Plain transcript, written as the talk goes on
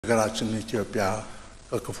ሀገራችን ኢትዮጵያ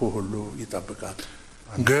ከክፉ ሁሉ ይጠብቃል።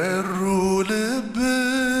 ገሩ ልብ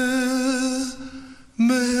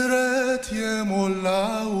ምህረት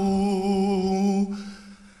የሞላው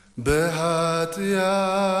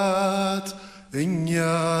በኀጢያት እኛ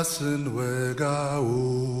ስንወጋው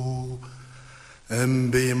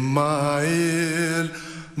እምቢም ማይል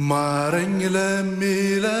ማረኝ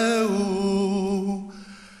ለሚለው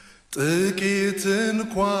ጥቂት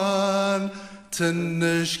እንኳን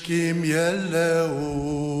ትንሽ ቂም የለው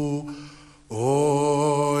ኦ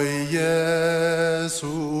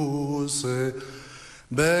ኢየሱስ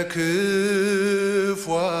በክፉ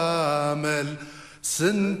አመል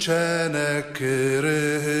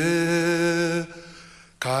ስንቸነክርህ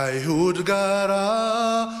ከአይሁድ ጋር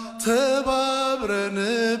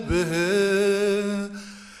ተባብረንብህ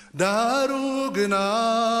ዳሩ ግና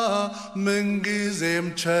ምንጊዜም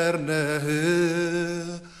ቸር ነህ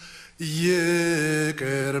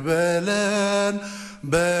ይቅር በለን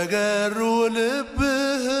በገሩ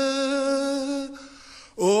ልብህ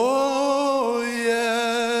ኦ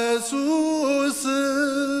ኢየሱስ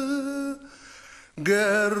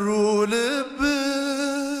ገሩ ልብ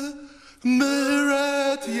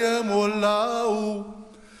ምህረት የሞላው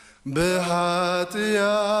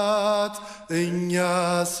በኀጢያት እኛ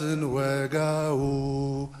ስንወጋው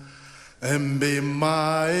እምቢም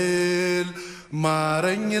ማይል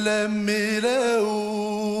ማረኝ ለሚለው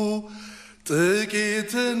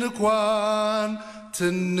ጥቂት እንኳን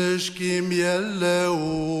ትንሽ ቂም የለው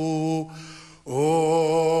ኦ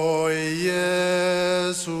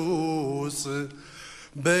ኢየሱስ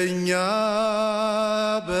በእኛ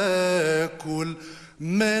በኩል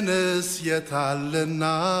ምንስ የታለና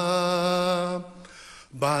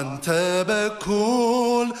በአንተ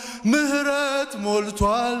በኩል ምህረት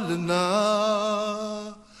ሞልቶቷልና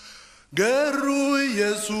ገሩ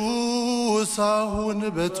ኢየሱስ አሁን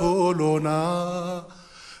በቶሎና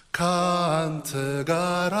ከአንተ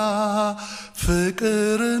ጋራ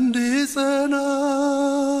ፍቅር እንዲፀና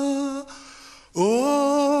ኦ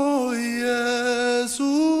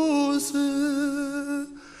ኢየሱስ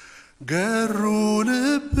ገሩ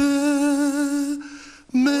ልብ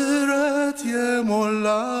ምህረት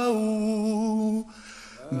የሞላው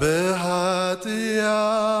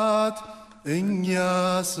በኀጢያት እኛ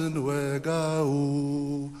ስንወጋው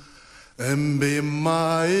እምቢም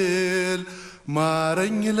ማይል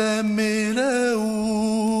ማረኝ ለሚለው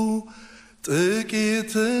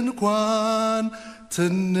ጥቂት እንኳን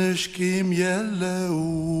ትንሽ ቂም የለው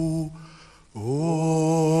ኦ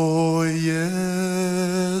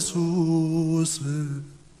ኢየሱስ